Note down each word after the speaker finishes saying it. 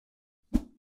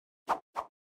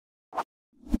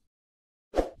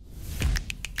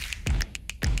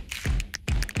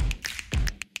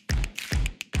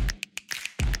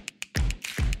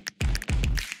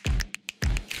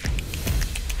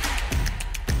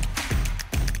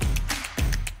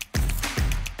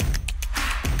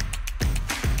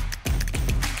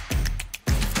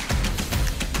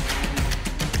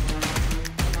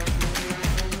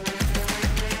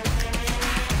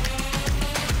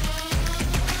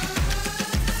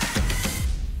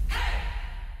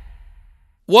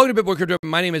Welcome to BitSquad Crypto.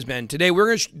 My name is Ben. Today we're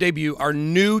going to debut our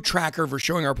new tracker for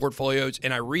showing our portfolios,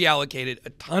 and I reallocated a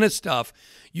ton of stuff.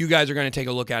 You guys are going to take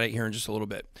a look at it here in just a little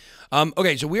bit.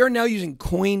 Okay, so we are now using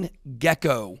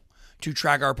CoinGecko to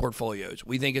track our portfolios.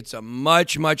 We think it's a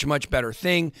much better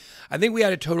thing. I think we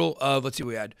had a total of, let's see,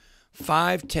 we had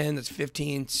 5, 10, that's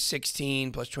 15,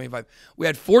 16 plus 25. We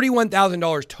had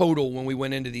 $41,000 total when we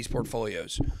went into these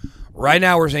portfolios. Right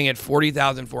now, we're saying at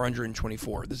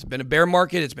 $40,424. This has been a bear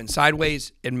market. It's been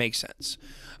sideways. It makes sense.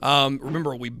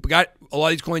 Remember, we got a lot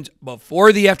of these coins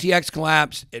before the FTX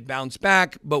collapse. It bounced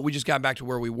back, but we just got back to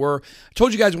where we were. I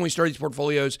told you guys when we started these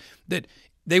portfolios that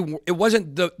it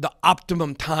wasn't the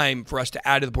optimum time for us to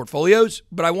add to the portfolios,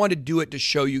 but I wanted to do it to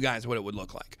show you guys what it would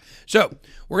look like. So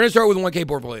we're going to start with a 1K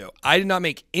portfolio. I did not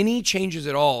make any changes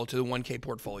at all to the 1K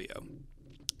portfolio.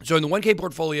 So in the 1K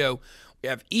portfolio, we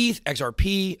have ETH,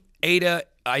 XRP, ADA,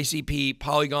 ICP,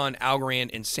 Polygon, Algorand,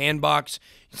 and Sandbox.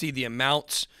 You see the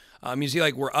amounts. You see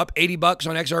like we're up $80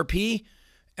 on XRP.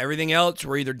 Everything else,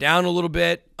 we're either down a little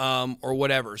bit or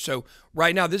whatever. So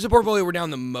right now, this is a portfolio we're down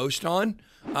the most on.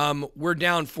 We're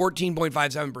down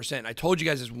 14.57%. I told you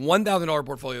guys this $1,000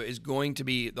 portfolio is going to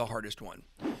be the hardest one.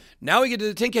 Now we get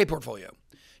to the 10K portfolio.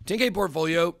 10K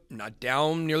portfolio, not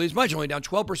down nearly as much, only down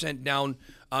 12% down.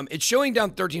 It's showing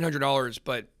down $1,300,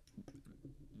 but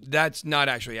that's not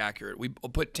actually accurate. We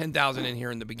put 10,000 in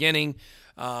here in the beginning.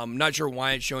 Not sure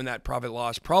why it's showing that profit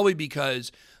loss. Probably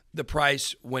because the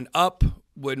price went up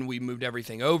when we moved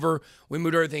everything over. We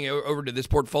moved everything over to this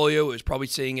portfolio. It was probably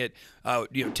sitting at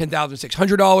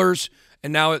 $10,600,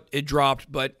 and now it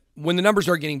dropped. But when the numbers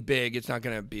start getting big, it's not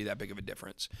going to be that big of a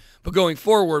difference. But going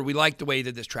forward, we like the way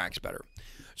that this tracks better.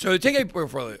 So the 10K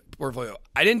portfolio,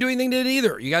 I didn't do anything to it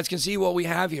either. You guys can see what we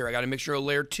have here. I got a mixture of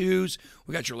layer 2s.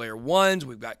 We got your layer 1s.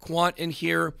 We've got quant in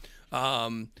here.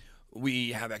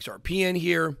 We have XRP in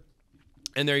here.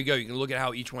 And there you go. You can look at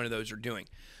how each one of those are doing.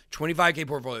 25K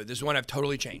portfolio. This is one I've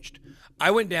totally changed.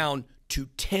 I went down to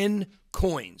 10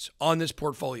 coins on this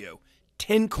portfolio.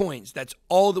 10 coins. That's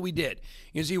all that we did.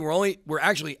 You can see we're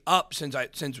actually up since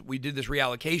we did this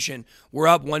reallocation. We're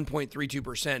up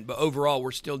 1.32%, but overall we're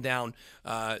still down.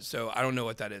 So I don't know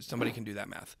what that is. Somebody can do that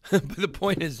math. But the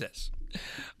point is this.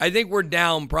 I think we're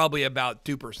down probably about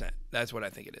 2%. That's what I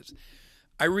think it is.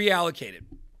 I reallocated.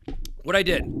 What I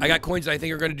did, I got coins that I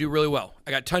think are going to do really well.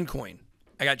 I got Toncoin.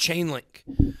 I got Chainlink.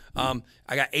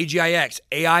 I got AGIX,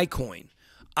 AI coin.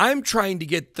 I'm trying to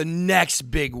get the next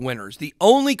big winners. The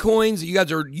only coins that you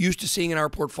guys are used to seeing in our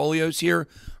portfolios here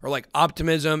are like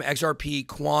Optimism, XRP,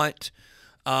 Quant,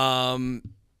 Chainlink,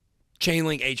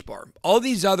 HBAR. All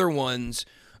these other ones,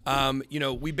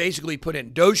 we basically put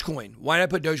in Dogecoin. Why did I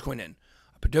put Dogecoin in?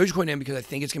 I put Dogecoin in because I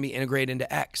think it's going to be integrated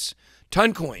into X.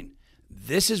 Toncoin.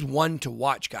 This is one to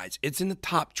watch, guys. It's in the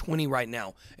top 20 right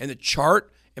now. And the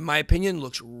chart, in my opinion,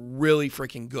 looks really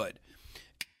freaking good.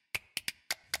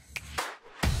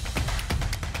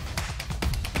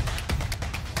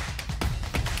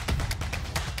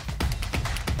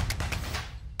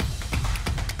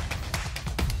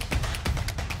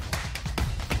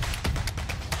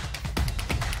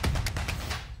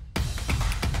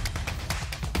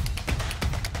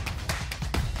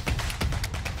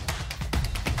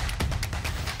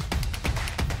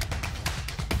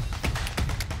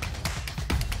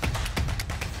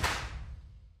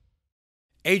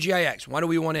 AGIX, why do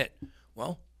we want it?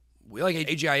 Well, we like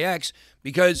AGIX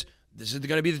because this is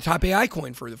going to be the top AI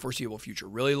coin for the foreseeable future.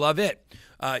 Really love it.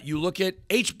 You look at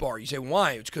HBAR, you say,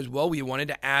 why? It's because, well, we wanted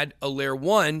to add a layer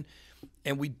 1,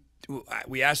 and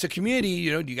we asked the community,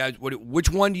 do you guys, which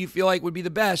one do you feel like would be the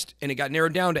best? And it got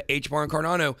narrowed down to HBAR and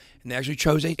Cardano, and they actually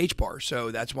chose HBAR.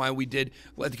 So that's why we did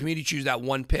let the community choose that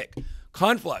one pick.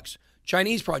 Conflux,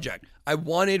 Chinese project. I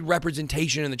wanted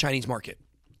representation in the Chinese market.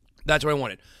 That's what I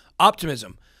wanted.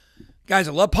 Optimism. Guys,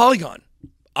 I love Polygon.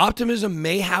 Optimism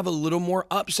may have a little more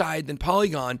upside than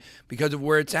Polygon because of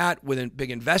where it's at with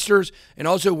big investors and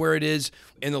also where it is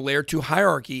in the layer 2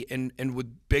 hierarchy and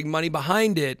with big money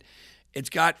behind it.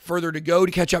 It's got further to go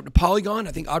to catch up to Polygon.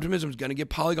 I think Optimism is going to give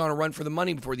Polygon a run for the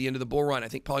money before the end of the bull run. I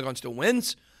think Polygon still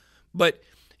wins. But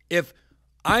if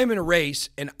I'm in a race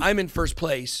and I'm in first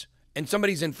place and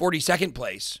somebody's in 42nd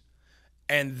place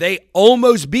and they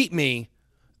almost beat me,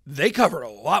 they covered a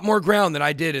lot more ground than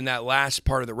I did in that last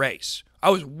part of the race. I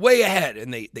was way ahead,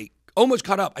 and they almost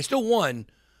caught up. I still won,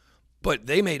 but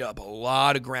they made up a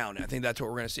lot of ground, and I think that's what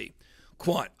we're going to see.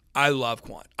 Quant. I love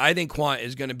Quant. I think Quant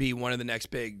is going to be one of the next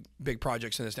big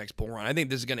projects in this next bull run. I think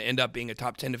this is going to end up being a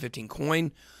top 10 to 15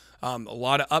 coin. A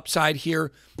lot of upside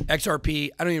here.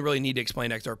 XRP, I don't even really need to explain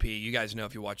XRP. You guys know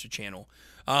if you watch the channel.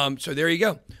 So there you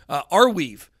go.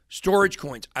 Arweave, storage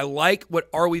coins. I like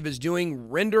what Arweave is doing.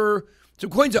 Render Some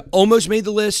coins that almost made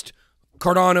the list,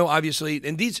 Cardano, obviously.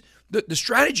 And the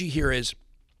strategy here is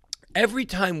every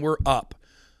time we're up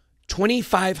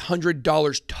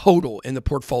 $2,500 total in the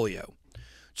portfolio.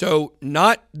 So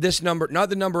not this number, not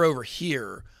the number over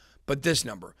here, but this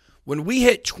number. When we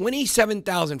hit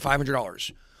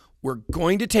 $27,500, we're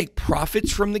going to take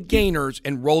profits from the gainers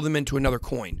and roll them into another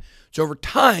coin. So over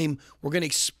time, we're going to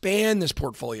expand this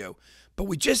portfolio. But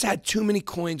we just had too many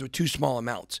coins with too small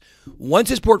amounts. Once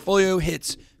this portfolio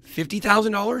hits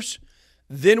 $50,000,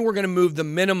 then we're going to move the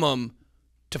minimum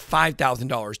to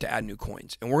 $5,000 to add new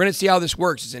coins. And we're going to see how this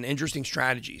works. It's an interesting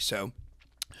strategy. So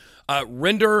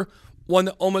Render, one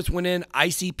that almost went in.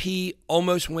 ICP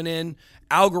almost went in.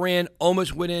 Algorand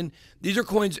almost went in. These are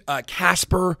coins,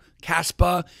 Caspa.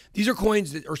 These are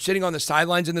coins that are sitting on the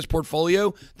sidelines in this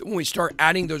portfolio that when we start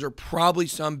adding, those are probably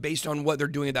some based on what they're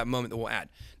doing at that moment that we'll add.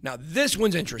 Now, this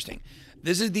one's interesting.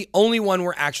 This is the only one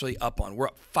we're actually up on. We're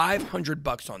up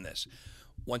 $500 on this.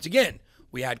 Once again,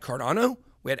 we had Cardano,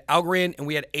 we had Algorand, and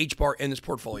we had HBAR in this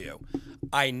portfolio.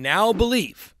 I now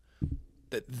believe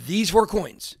that these 4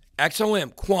 coins,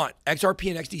 XLM, Quant,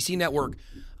 XRP, and XDC Network,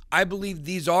 I believe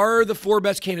these are the 4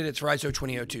 best candidates for ISO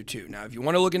 20022. Now, if you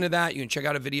want to look into that, you can check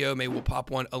out a video. Maybe we'll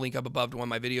pop a link up above to one of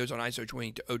my videos on ISO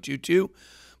 20022.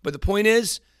 But the point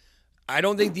is, I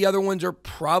don't think the other ones are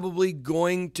probably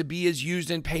going to be as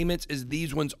used in payments as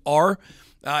these ones are.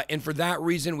 And for that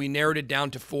reason, we narrowed it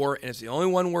down to 4, and it's the only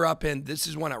one we're up in. This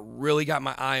is one I really got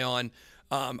my eye on.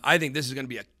 I think this is going to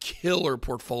be a killer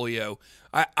portfolio.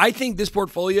 I think this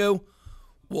portfolio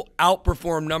will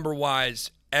outperform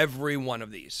number-wise every one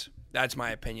of these. That's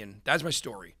my opinion. That's my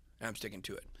story, and I'm sticking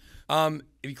to it.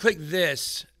 If you click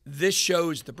this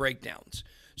shows the breakdowns.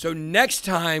 So next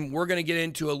time, we're going to get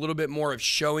into a little bit more of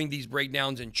showing these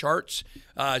breakdowns and charts.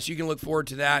 So you can look forward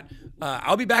to that.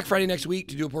 I'll be back Friday next week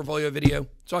to do a portfolio video.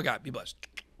 That's all I got. Be blessed.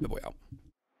 Good boy out.